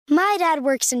My dad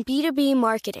works in B2B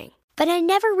marketing, but I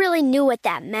never really knew what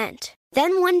that meant.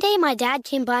 Then one day my dad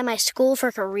came by my school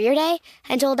for career day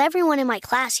and told everyone in my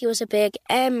class he was a big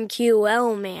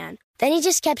MQL man. Then he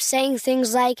just kept saying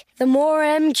things like, the more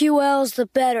MQLs, the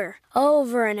better,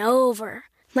 over and over.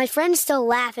 My friends still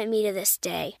laugh at me to this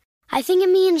day. I think it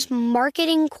means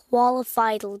marketing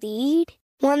qualified lead.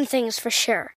 One thing's for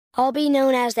sure, I'll be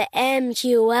known as the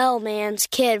MQL man's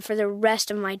kid for the rest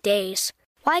of my days.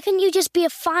 Why couldn't you just be a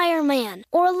fireman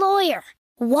or a lawyer?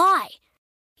 Why?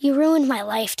 You ruined my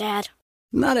life, Dad.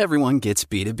 Not everyone gets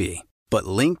B2B, but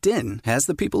LinkedIn has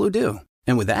the people who do.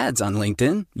 And with ads on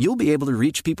LinkedIn, you'll be able to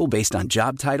reach people based on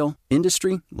job title,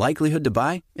 industry, likelihood to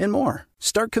buy, and more.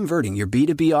 Start converting your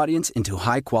B2B audience into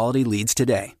high-quality leads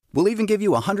today. We'll even give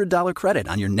you a $100 credit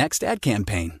on your next ad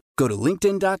campaign. Go to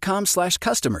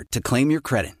linkedin.com/customer to claim your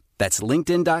credit. That's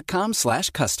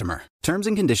linkedin.com/customer. Terms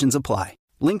and conditions apply.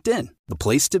 LinkedIn, the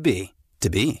place to be, to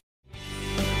be.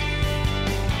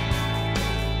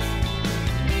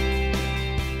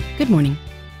 Good morning.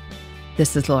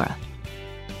 This is Laura.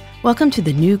 Welcome to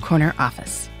the New Corner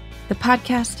Office, the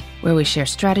podcast where we share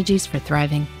strategies for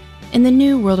thriving in the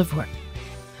new world of work,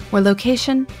 where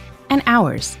location and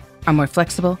hours are more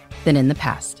flexible than in the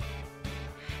past.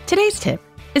 Today's tip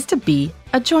is to be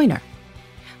a joiner.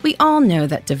 We all know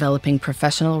that developing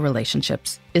professional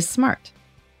relationships is smart.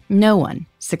 No one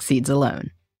succeeds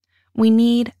alone. We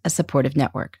need a supportive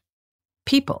network.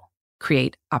 People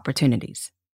create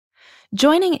opportunities.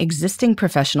 Joining existing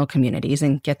professional communities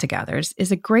and get-togethers is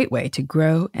a great way to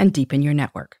grow and deepen your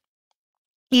network.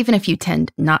 Even if you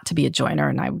tend not to be a joiner,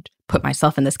 and I would put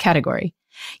myself in this category,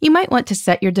 you might want to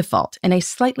set your default in a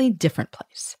slightly different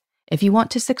place if you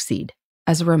want to succeed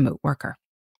as a remote worker.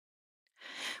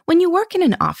 When you work in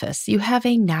an office, you have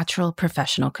a natural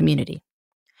professional community.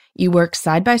 You work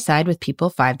side by side with people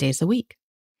 5 days a week.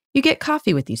 You get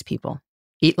coffee with these people,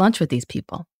 eat lunch with these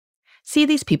people, see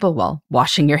these people while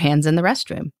washing your hands in the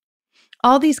restroom.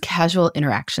 All these casual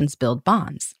interactions build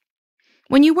bonds.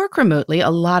 When you work remotely, a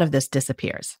lot of this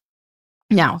disappears.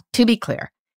 Now, to be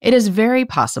clear, it is very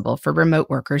possible for remote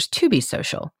workers to be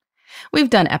social. We've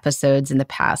done episodes in the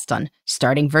past on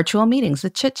starting virtual meetings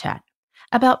with Chit Chat,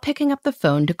 about picking up the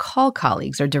phone to call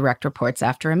colleagues or direct reports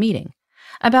after a meeting,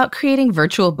 about creating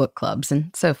virtual book clubs,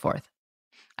 and so forth.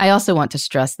 I also want to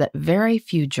stress that very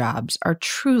few jobs are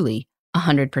truly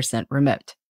 100%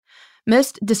 remote.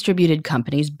 Most distributed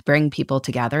companies bring people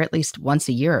together at least once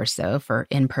a year or so for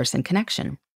in-person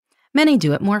connection. Many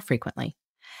do it more frequently,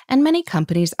 and many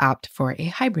companies opt for a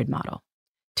hybrid model,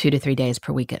 2 to 3 days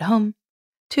per week at home,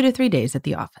 2 to 3 days at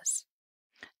the office.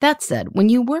 That said, when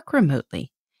you work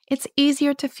remotely, it's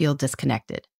easier to feel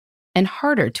disconnected and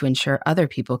harder to ensure other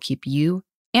people keep you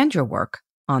and your work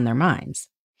on their minds.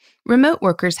 Remote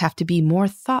workers have to be more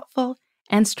thoughtful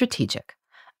and strategic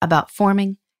about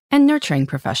forming and nurturing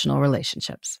professional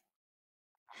relationships.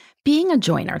 Being a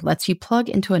joiner lets you plug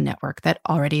into a network that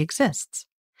already exists,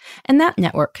 and that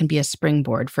network can be a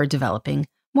springboard for developing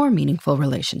more meaningful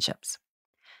relationships.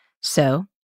 So,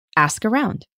 ask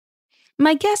around.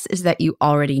 My guess is that you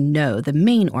already know the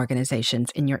main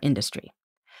organizations in your industry,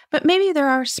 but maybe there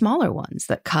are smaller ones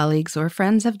that colleagues or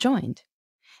friends have joined.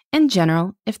 In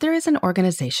general, if there is an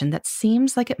organization that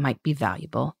seems like it might be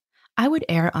valuable, I would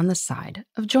err on the side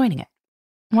of joining it.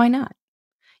 Why not?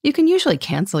 You can usually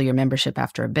cancel your membership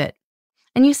after a bit,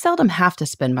 and you seldom have to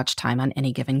spend much time on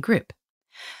any given group.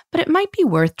 But it might be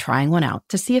worth trying one out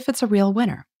to see if it's a real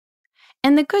winner.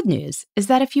 And the good news is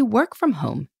that if you work from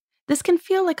home, this can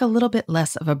feel like a little bit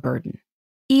less of a burden,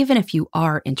 even if you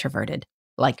are introverted,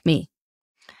 like me.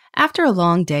 After a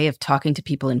long day of talking to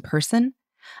people in person,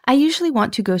 I usually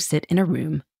want to go sit in a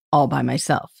room all by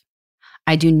myself.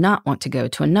 I do not want to go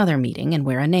to another meeting and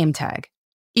wear a name tag,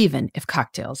 even if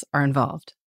cocktails are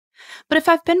involved. But if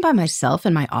I've been by myself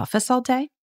in my office all day,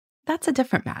 that's a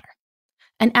different matter.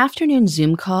 An afternoon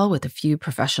Zoom call with a few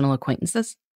professional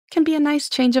acquaintances can be a nice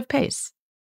change of pace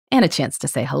and a chance to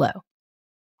say hello.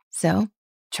 So,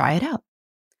 try it out.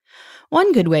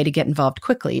 One good way to get involved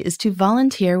quickly is to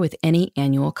volunteer with any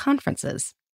annual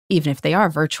conferences, even if they are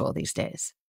virtual these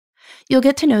days. You'll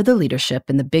get to know the leadership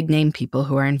and the big-name people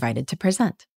who are invited to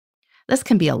present. This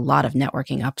can be a lot of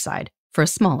networking upside for a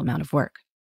small amount of work.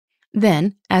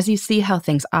 Then, as you see how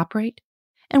things operate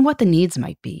and what the needs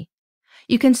might be,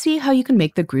 you can see how you can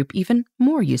make the group even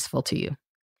more useful to you.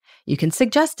 You can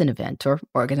suggest an event or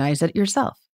organize it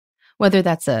yourself, whether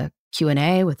that's a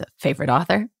Q&A with a favorite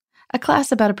author, a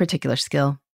class about a particular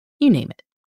skill, you name it.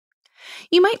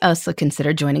 You might also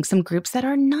consider joining some groups that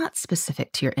are not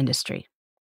specific to your industry.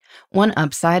 One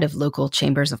upside of local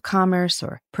chambers of commerce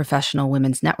or professional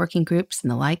women's networking groups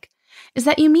and the like is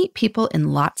that you meet people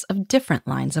in lots of different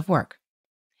lines of work.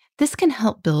 This can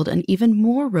help build an even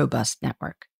more robust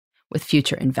network with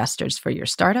future investors for your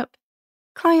startup,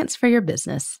 clients for your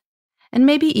business, and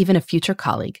maybe even a future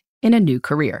colleague in a new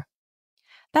career.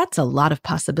 That's a lot of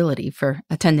possibility for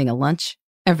attending a lunch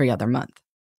every other month.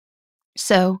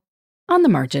 So, on the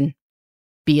margin,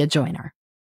 be a joiner.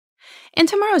 In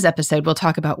tomorrow's episode, we'll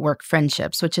talk about work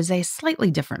friendships, which is a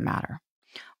slightly different matter.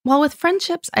 While with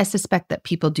friendships, I suspect that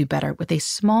people do better with a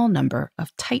small number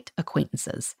of tight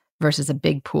acquaintances versus a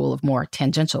big pool of more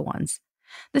tangential ones.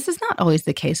 This is not always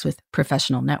the case with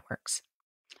professional networks.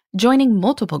 Joining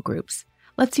multiple groups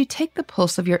lets you take the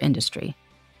pulse of your industry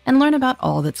and learn about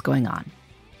all that's going on.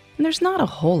 And there's not a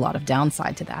whole lot of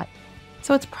downside to that,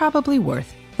 so it's probably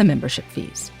worth the membership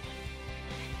fees.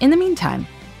 In the meantime,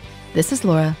 this is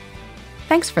Laura.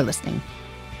 Thanks for listening,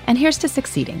 and here's to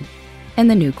succeeding in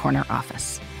the New Corner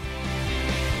Office.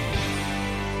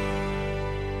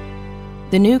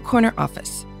 The New Corner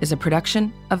Office is a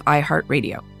production of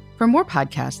iHeartRadio. For more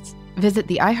podcasts, visit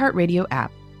the iHeartRadio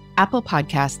app, Apple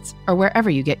Podcasts, or wherever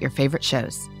you get your favorite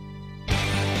shows.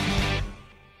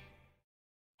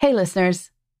 Hey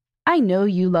listeners, I know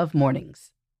you love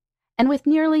mornings. And with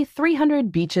nearly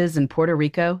 300 beaches in Puerto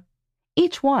Rico,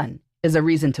 each one is a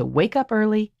reason to wake up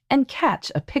early and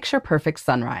catch a picture-perfect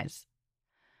sunrise.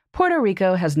 Puerto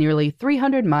Rico has nearly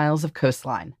 300 miles of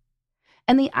coastline,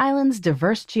 and the island's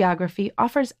diverse geography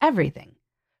offers everything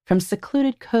from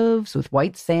secluded coves with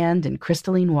white sand and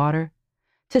crystalline water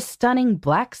to stunning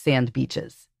black sand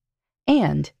beaches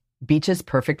and beaches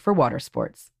perfect for water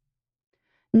sports.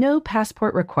 No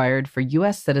passport required for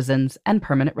U.S. citizens and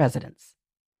permanent residents.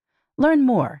 Learn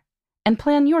more and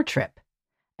plan your trip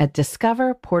at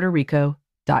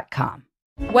discoverpuertorico.com.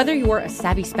 Whether you're a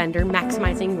savvy spender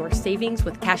maximizing your savings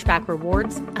with cashback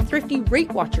rewards, a thrifty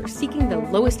rate watcher seeking the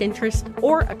lowest interest,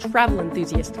 or a travel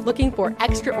enthusiast looking for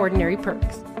extraordinary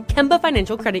perks, Kemba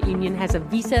Financial Credit Union has a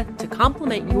visa to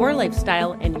complement your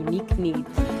lifestyle and unique needs.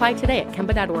 Apply today at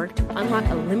Kemba.org to unlock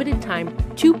a limited-time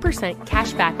 2%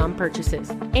 cash back on purchases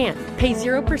and pay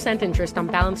 0% interest on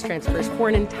balance transfers for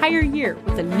an entire year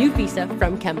with a new visa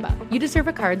from Kemba. You deserve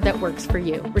a card that works for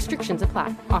you. Restrictions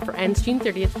apply. Offer ends June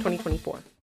 30th, 2024.